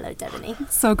now. Hello,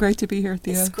 Devaney. So great to be here,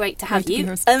 Thea. It's great to have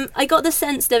you. I got the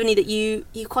sense, Devaney, that you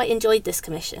quite enjoyed this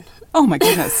commission. Oh my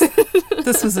goodness.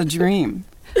 This was a dream.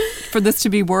 For this to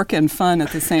be work and fun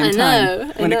at the same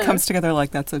time. When it comes together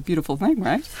like that's a beautiful thing,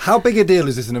 right? How big a deal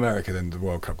is this in America then, the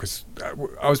World Cup? Because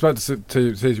I was about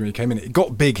to say when you came in, it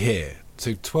got big here.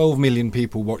 So 12 million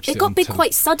people watched it. It got big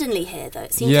quite suddenly here, though.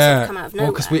 It seems to have come out of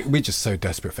nowhere. Well, because we're just so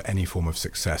desperate for any form of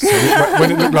success. So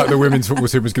when it looked like the women's football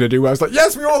team was going to do well, I was like,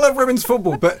 yes, we all love women's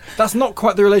football. But that's not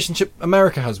quite the relationship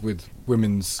America has with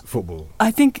women's football. I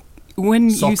think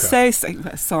when you say,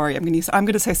 sorry, I'm going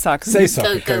to say soccer. Say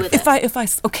soccer. Go with it. If I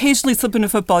occasionally slip into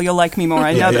football, you'll like me more.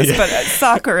 I know this, but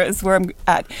soccer is where I'm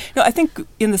at. I think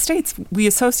in the States we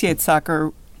associate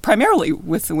soccer primarily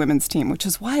with the women's team, which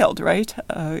is wild, right?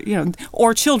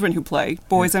 Or children who play,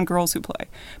 boys and girls who play.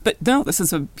 But no, this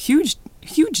is a huge,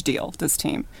 huge deal, this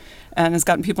team, and has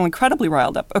gotten people incredibly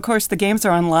riled up. Of course, the games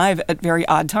are on live at very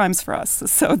odd times for us,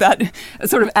 so that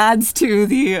sort of adds to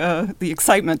the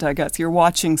excitement, I guess. You're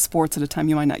watching sports at a time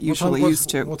you might not usually used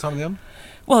to. What time are they on?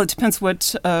 Well, it depends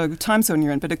what time zone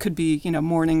you're in, but it could be,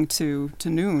 morning to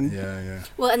noon. Yeah.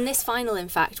 Well, and this final, in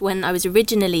fact, when I was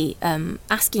originally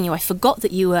asking you, I forgot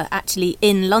that you were actually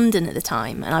in London at the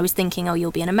time, and I was thinking,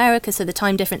 you'll be in America, so the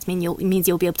time difference means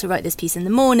you'll be able to write this piece in the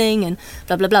morning and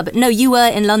blah blah blah. But no, you were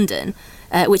in London,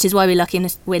 which is why we're lucky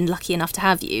enough to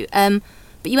have you.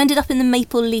 But you ended up in the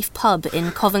Maple Leaf pub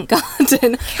in Covent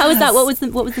Garden. How was that? What was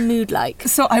the mood like?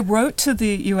 So I wrote to the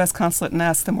U.S. consulate and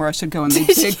asked them where I should go, and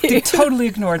they totally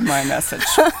ignored my message.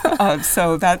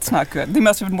 So that's not good. They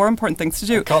must have had more important things to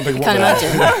do. Can't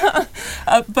imagine.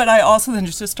 But I also then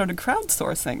just started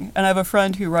crowdsourcing. And I have a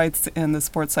friend who writes in the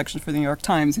sports section for the New York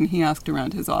Times, and he asked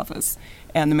around his office.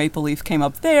 And the Maple Leaf came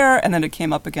up there, and then it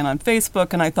came up again on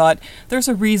Facebook, and I thought, there's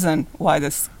a reason why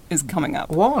this is coming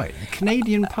up. Why? A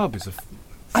Canadian pub is a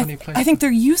funny place. I think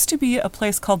there used to be a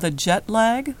place called the Jet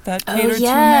Lag that catered to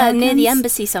Americans. near the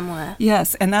embassy somewhere.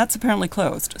 Yes, and that's apparently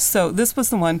closed. So this was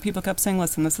the one people kept saying,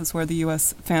 listen, this is where the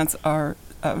U.S. fans are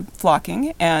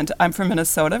flocking, and I'm from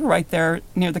Minnesota, right there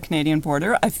near the Canadian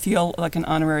border. I feel like an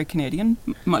honorary Canadian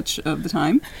much of the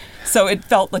time. So it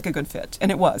felt like a good fit, and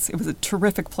it was. It was a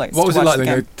terrific place. What was it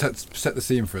like? Set the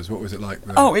scene for us. What was it like?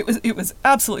 Oh, it was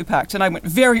absolutely packed, and I went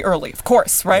very early, of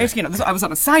course, right? I was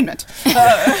on assignment.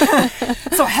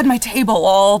 So I had my table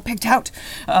all picked out,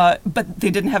 but they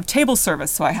didn't have table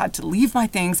service, so I had to leave my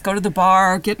things, go to the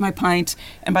bar, get my pint,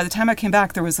 and by the time I came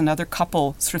back, there was another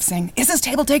couple sort of saying, "Is this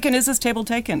table taken? Is this table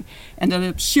taken?" And ended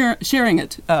up sharing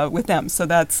it with them. So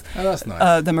that's nice.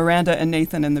 The Miranda and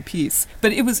Nathan in the piece.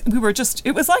 But it was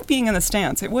like being in the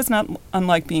stands. It was not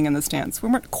unlike being in the stands. We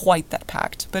weren't quite that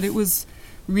packed, but it was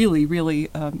really, really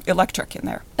electric in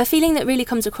there. A feeling that really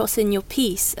comes across in your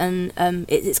piece, and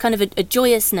it's kind of a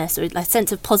joyousness or a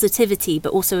sense of positivity,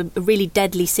 but also a really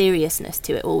deadly seriousness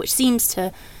to it all, which seems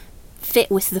to fit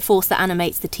with the force that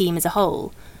animates the team as a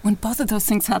whole. When both of those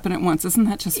things happen at once, isn't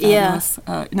that just fabulous?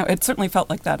 Yeah. It certainly felt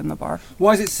like that in the bar.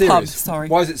 Why is it serious? Pub, sorry.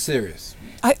 Why is it serious?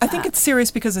 I think it's serious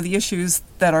because of the issues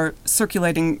that are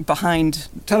circulating behind.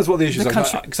 Tell us what the issues are,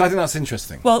 because I think that's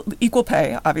interesting. Well, equal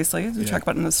pay, obviously, as we talk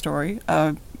about in the story.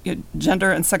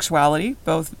 Gender and sexuality,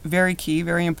 both very key,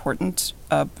 very important.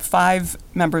 5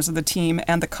 members of the team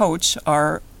and the coach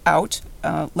are out,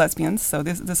 lesbians, so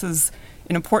this is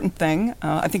an important thing.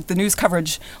 I think the news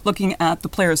coverage looking at the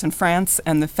players in France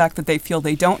and the fact that they feel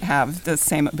they don't have the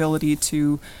same ability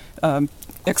to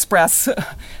express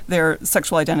their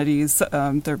sexual identities,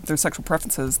 their sexual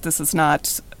preferences. This is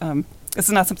not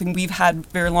something we've had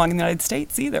very long in the United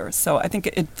States either. So I think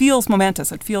it feels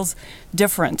momentous. It feels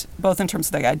different, both in terms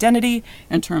of the identity,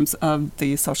 in terms of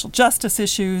the social justice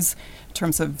issues, in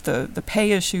terms of the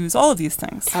pay issues, all of these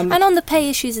things. And on the pay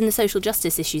issues and the social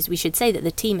justice issues, we should say that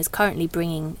the team is currently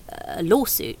bringing a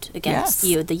lawsuit against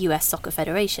the U.S. Soccer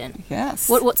Federation. Yes.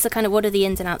 What are the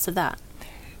ins and outs of that?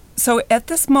 So at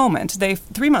this moment,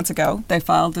 3 months ago, they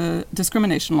filed a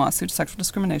discrimination lawsuit, sexual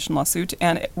discrimination lawsuit,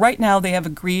 and right now they have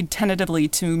agreed tentatively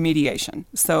to mediation.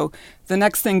 So the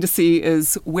next thing to see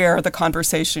is where the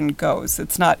conversation goes.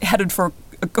 It's not headed for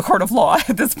a court of law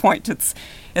at this point. It's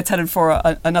headed for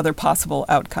another possible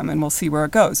outcome, and we'll see where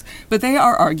it goes. But they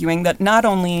are arguing that not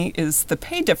only is the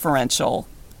pay differential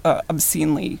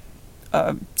obscenely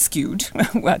skewed,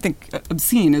 I think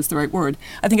obscene is the right word.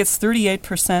 I think it's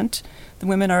 38%. The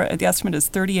women the estimate is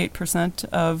 38%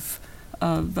 of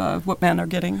what men are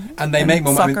getting. And they make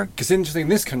more money. Soccer. Because interesting, in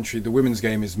this country, the women's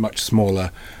game is much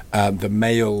smaller. The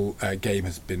male game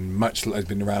has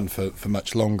been around for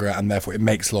much longer, and therefore it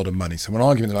makes a lot of money. So an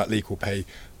argument about equal pay,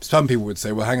 some people would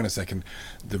say, well, hang on a second,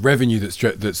 the revenue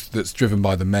that's driven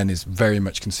by the men is very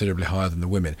much considerably higher than the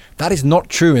women. That is not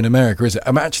true in America, is it?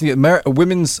 Actually,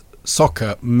 women's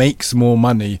soccer makes more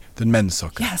money than men's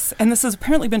soccer. Yes, and this has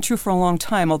apparently been true for a long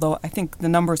time, although I think the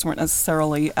numbers weren't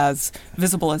necessarily as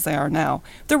visible as they are now.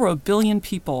 There were 1 billion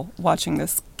people watching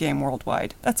this game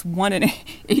worldwide. That's 1 in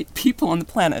 8 people on the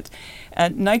planet.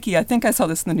 And Nike, I think I saw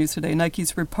this in the news today,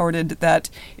 Nike's reported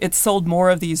that it sold more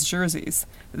of these jerseys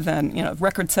than,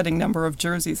 record-setting number of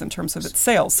jerseys in terms of its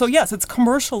sales. So yes, it's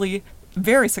commercially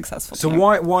very successful. So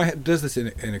why does this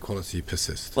inequality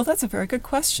persist? Well, that's a very good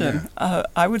question. Yeah.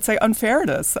 I would say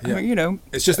unfairness. Yeah. I mean,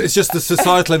 it's just the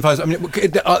societal influence. I mean,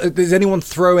 does anyone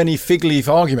throw any fig leaf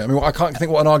argument? I mean, I can't think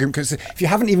what an argument, because if you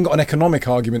haven't even got an economic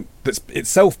argument that's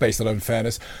itself based on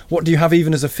unfairness, what do you have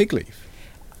even as a fig leaf?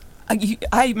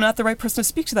 I'm not the right person to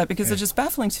speak to that, because it's just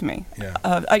baffling to me. Yeah.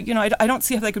 I don't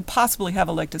see how they could possibly have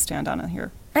a leg to stand on in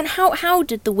here. And how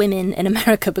did the women in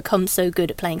America become so good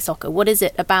at playing soccer? What is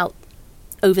it about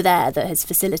over there that has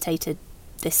facilitated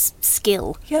this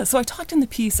skill? Yeah, so I talked in the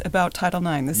piece about Title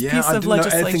IX, this piece I of didn't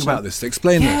legislation. know anything about this.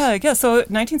 Explain this. Yeah, so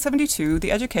 1972,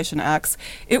 the Education Acts,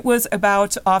 it was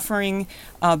about offering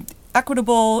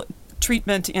equitable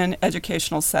treatment in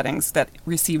educational settings that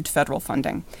received federal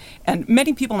funding. And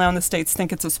many people now in the States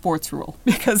think it's a sports rule,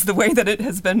 because the way that it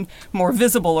has been more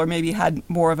visible, or maybe had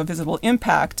more of a visible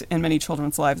impact in many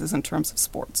children's lives, is in terms of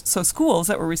sports. So schools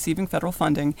that were receiving federal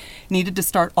funding needed to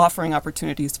start offering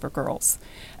opportunities for girls.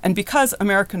 And because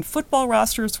American football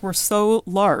rosters were so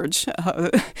large,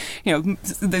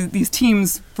 these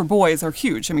teams for boys are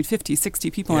huge. I mean, 50, 60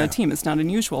 people on a team is not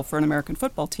unusual for an American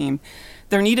football team.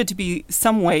 There needed to be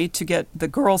some way to get the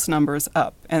girls' numbers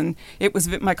up. And it was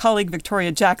my colleague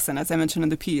Victoria Jackson, as I mentioned in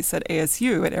the piece, at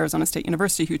ASU, at Arizona State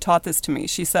University, who taught this to me.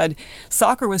 She said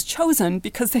soccer was chosen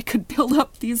because they could build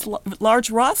up these large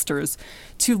rosters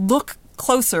to look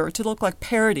closer, to look like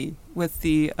parity with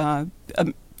the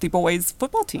boys'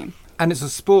 football team. And it's a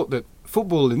sport that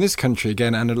football in this country,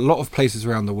 again, and a lot of places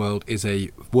around the world, is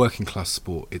a working class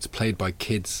sport. It's played by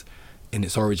kids in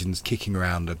its origins kicking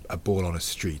around a ball on a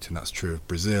street, and that's true of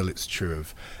Brazil, it's true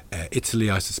of Italy,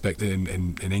 I suspect,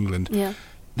 in England. Yeah.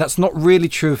 That's not really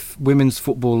true of women's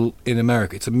football in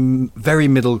America. It's a very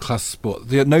middle class sport.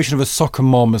 The notion of a soccer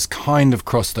mom has kind of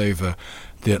crossed over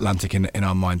the Atlantic in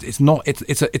our minds. It's not.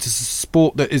 It's a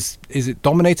sport that is it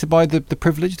dominated by the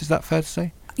privileged? Is that fair to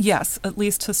say? Yes, at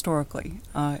least historically.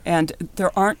 And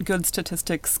there aren't good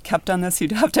statistics kept on this.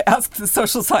 You'd have to ask the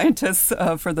social scientists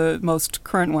for the most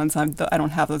current ones. I don't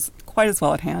have those quite as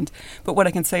well at hand. But what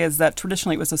I can say is that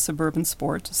traditionally it was a suburban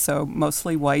sport, so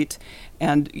mostly white.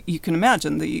 And you can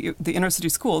imagine the inner city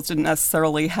schools didn't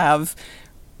necessarily have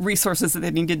resources that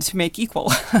they needed to make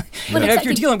equal. If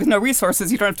you're dealing with no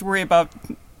resources, you don't have to worry about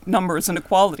numbers and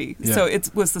equality. Yeah. So it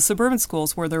was the suburban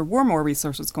schools where there were more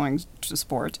resources going to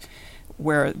sport,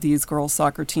 where these girls'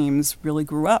 soccer teams really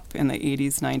grew up in the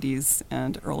 80s, 90s,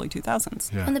 and early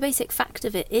 2000s. Yeah. And the basic fact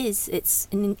of it is it's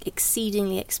an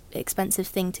exceedingly expensive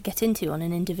thing to get into on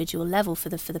an individual level for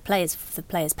the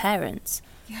players' parents.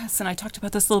 Yes, and I talked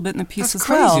about this a little bit in the piece as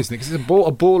well. That's crazy, isn't it? Because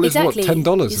a ball is, exactly. $10?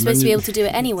 You're supposed to be able to do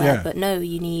it anywhere, but no,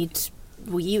 you need...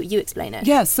 Well, you explain it.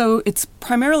 Yeah, so it's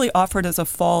primarily offered as a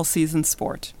fall season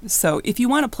sport. So if you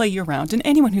want to play year-round, and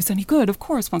anyone who's any good, of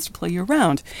course, wants to play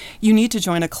year-round, you need to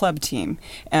join a club team.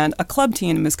 And a club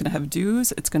team is going to have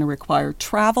dues. It's going to require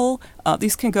travel.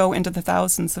 These can go into the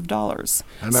thousands of dollars.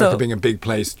 And America being a big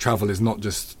place, travel is not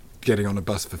just getting on a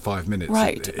bus for 5 minutes.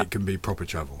 Right. It can be proper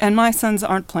travel. And my sons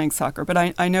aren't playing soccer, but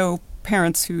I know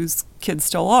parents whose kids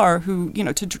still are who,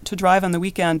 to drive on the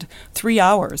weekend 3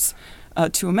 hours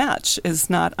to a match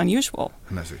is not unusual.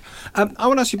 I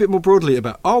want to ask you a bit more broadly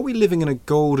about, are we living in a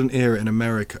golden era in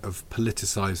America of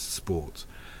politicised sport?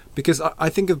 Because I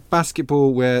think of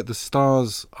basketball where the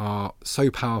stars are so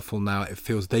powerful now, it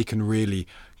feels they can really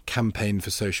campaign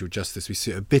for social justice. We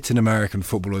see it a bit in American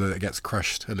football, although it gets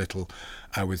crushed a little,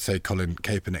 I would say Colin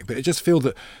Kaepernick. But it just feels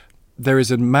that there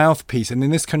is a mouthpiece, and in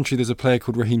this country there's a player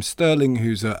called Raheem Sterling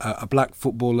who's a black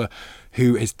footballer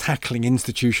who is tackling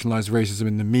institutionalised racism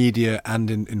in the media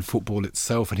and in football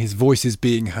itself, and his voice is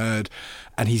being heard,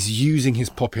 and he's using his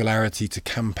popularity to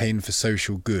campaign for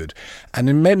social good. And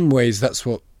in many ways that's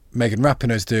what Megan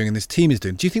Rapinoe's doing and this team is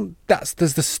doing. Do you think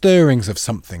there's the stirrings of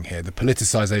something here, the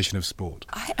politicisation of sport?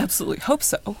 I absolutely hope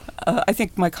so. I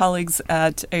think my colleagues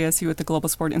at ASU at the Global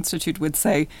Sport Institute would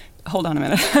say, hold on a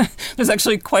minute, there's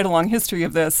actually quite a long history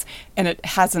of this and it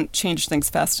hasn't changed things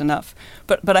fast enough.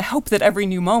 But I hope that every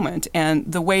new moment and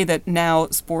the way that now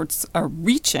sports are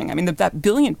reaching, I mean, that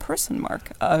billion-person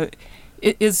mark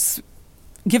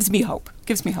gives me hope.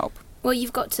 Well,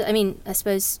 you've got to, I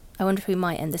suppose, I wonder if we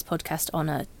might end this podcast on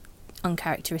a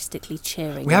uncharacteristically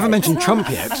cheering. We haven't mentioned Trump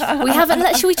yet. We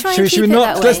haven't. Should we try and keep it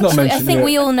that way? Let's not mention. I think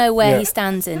we all know where he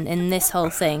stands in this whole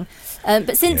thing.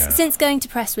 But since going to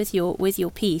press with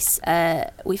your piece,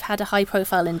 we've had a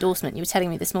high-profile endorsement. You were telling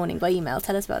me this morning by email.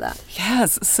 Tell us about that.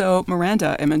 Yes. So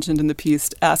Miranda, I mentioned in the piece,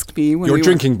 asked me when your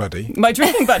drinking buddy. My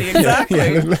drinking buddy, exactly.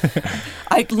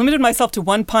 I limited myself to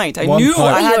 1 pint. I knew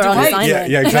pint. I had to write.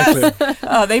 Yeah, exactly.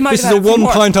 They might this is a 1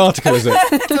 pint article, is it?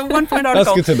 It's a 1 pint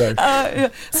article. That's good to know.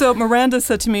 So Miranda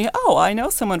said to me, "Oh, I know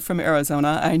someone from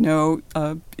Arizona. I know."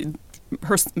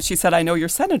 She said, "I know your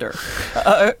senator,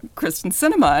 Kristen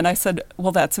Sinema." And I said,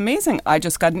 "Well, that's amazing. I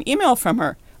just got an email from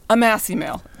her, a mass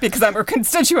email, because I'm her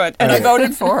constituent, and I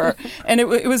voted for her." And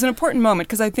it was an important moment,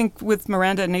 because I think with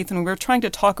Miranda and Nathan, we were trying to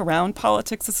talk around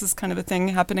politics. This is kind of a thing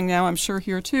happening now, I'm sure,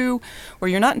 here too,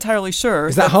 where you're not entirely sure.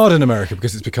 Is that hard in America,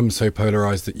 because it's become so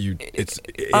polarised that it's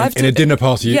in a dinner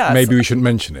party, yes, maybe we shouldn't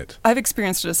mention it? I've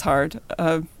experienced it as hard.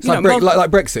 It's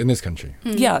like Brexit in this country.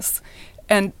 Yes.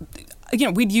 And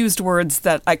we'd used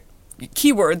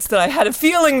keywords that I had a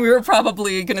feeling we were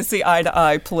probably going to see eye to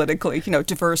eye politically,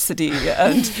 diversity,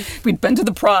 and we'd been to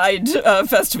the Pride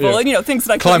Festival, and, things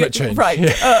like climate change. Right.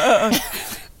 Yeah.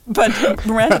 But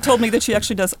Miranda told me that she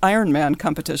actually does Ironman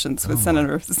competitions with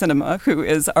Senator Sinema, who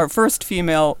is our first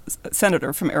female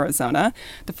senator from Arizona,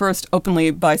 the first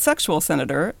openly bisexual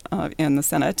senator in the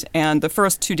Senate, and the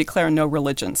first to declare no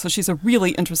religion. So she's a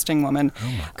really interesting woman.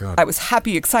 Oh, my God. I was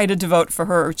happy, excited to vote for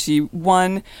her. She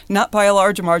won, not by a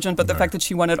large margin, but the fact that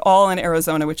she won it all in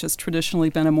Arizona, which has traditionally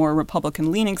been a more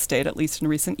Republican-leaning state, at least in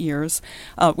recent years,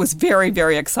 was very,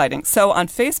 very exciting. So on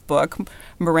Facebook,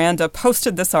 Miranda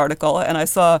posted this article, and I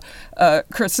saw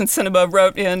Kristen Sinema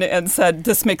wrote in and said,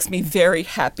 "This makes me very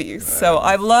happy." So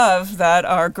I love that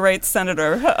our great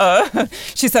senator,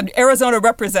 she said, "Arizona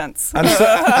represents."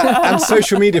 And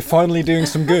social media finally doing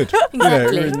some good.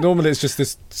 Exactly. Normally it's just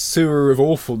this sewer of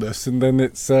awfulness, and then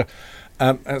it's...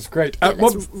 that's great.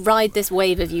 Let's ride this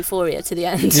wave of euphoria to the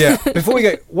end. Yeah. Before we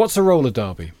go, what's a roller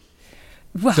derby?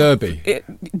 Well, derby.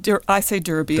 I say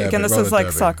derby. Again, this is like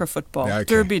derby. Soccer, football. Yeah,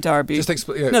 okay. Derby. Just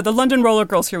No, the London roller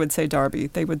girls here would say derby.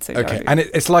 They would say derby. Okay, and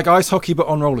it's like ice hockey but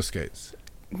on roller skates?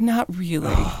 Not really.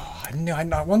 Oh,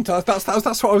 I want to. That's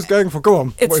what I was going for. Go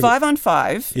on. It's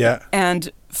 5-on-5. Yeah.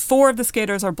 And 4 of the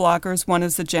skaters are blockers. 1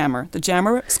 is the jammer. The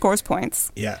jammer scores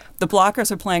points. Yeah. The blockers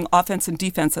are playing offense and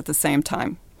defense at the same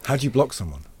time. How do you block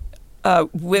someone?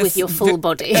 With your full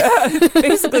body.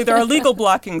 Basically, there are legal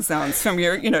blocking zones from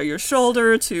your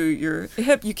shoulder to your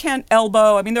hip. You can't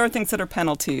elbow. I mean, there are things that are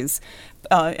penalties.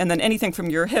 And then anything from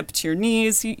your hip to your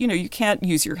knees, you can't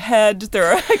use your head. There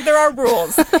are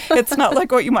rules. It's not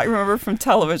like what you might remember from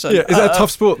television. Yeah, is that a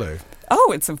tough sport, though?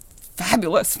 Oh, it's a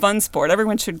fabulous, fun sport.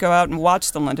 Everyone should go out and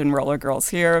watch the London Roller Girls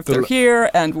here. If they're here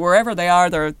and wherever they are,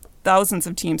 there are thousands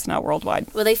of teams now worldwide.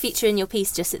 Well, they feature in your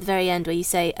piece just at the very end where you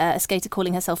say, a skater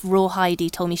calling herself Raw Heidi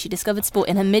told me she discovered sport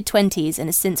in her mid-20s and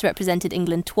has since represented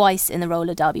England twice in the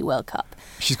Roller Derby World Cup.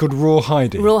 She's called Raw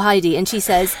Heidi. Raw Heidi. And she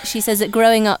says that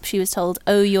growing up she was told,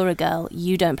 oh, you're a girl,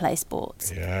 you don't play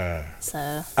sports. Yeah.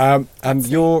 So. And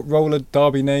your roller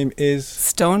derby name is?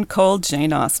 Stone Cold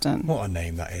Jane Austen. What a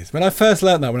name that is. When I first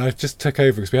learned that, when I just took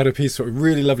over, because we had a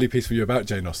really lovely piece for you about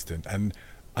Jane Austen, and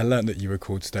I learned that you were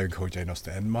called Stone Cold Jane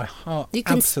Austen, and my heart. You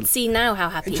can see now how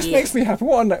happy he is. It just makes me happy.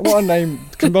 What a name!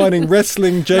 Combining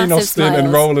wrestling, Jane Austen, smiles.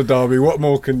 and roller derby. What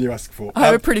more can you ask for? I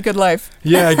have a pretty good life.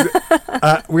 Yeah,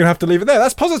 we're gonna have to leave it there.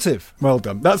 That's positive. Well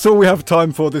done. That's all we have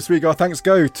time for this week. Our thanks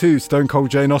go to Stone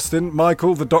Cold Jane Austen,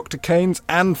 Michael, the Dr. Keynes,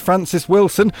 and Francis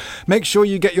Wilson. Make sure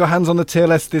you get your hands on the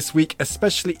TLS this week,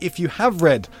 especially if you have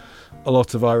read a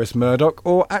lot of Iris Murdoch,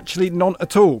 or actually none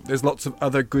at all. There's lots of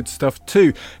other good stuff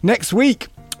too. Next week,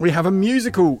 we have a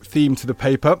musical theme to the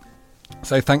paper.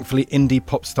 So thankfully, indie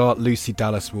pop star Lucy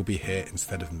Dallas will be here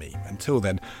instead of me. Until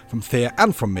then, from Thea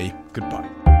and from me, goodbye.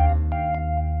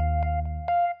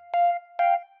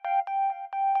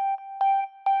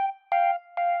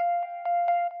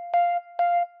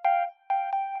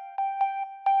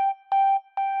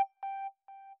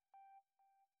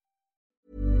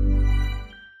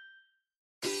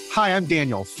 Hi, I'm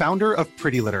Daniel, founder of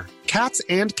Pretty Litter. Cats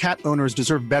and cat owners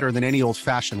deserve better than any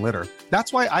old-fashioned litter.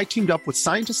 That's why I teamed up with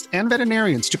scientists and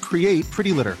veterinarians to create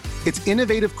Pretty Litter. Its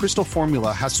innovative crystal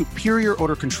formula has superior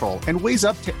odor control and weighs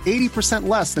up to 80%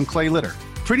 less than clay litter.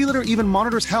 Pretty Litter even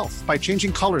monitors health by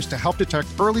changing colors to help detect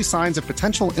early signs of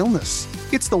potential illness.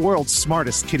 It's the world's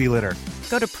smartest kitty litter.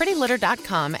 Go to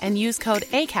prettylitter.com and use code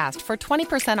ACAST for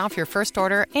 20% off your first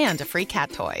order and a free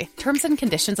cat toy. Terms and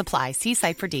conditions apply. See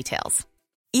site for details.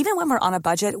 Even when we're on a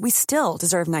budget, we still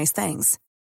deserve nice things.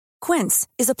 Quince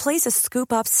is a place to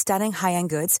scoop up stunning high-end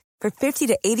goods for 50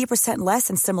 to 80% less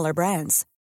than similar brands.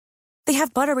 They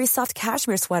have buttery soft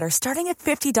cashmere sweaters starting at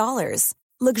 $50,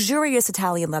 luxurious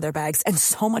Italian leather bags, and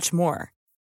so much more.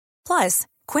 Plus,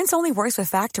 Quince only works with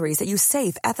factories that use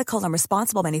safe, ethical, and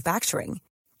responsible manufacturing.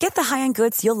 Get the high-end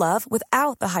goods you'll love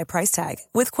without the high price tag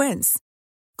with Quince.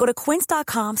 Go to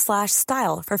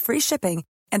quince.com/style for free shipping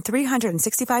and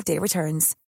 365-day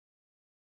returns.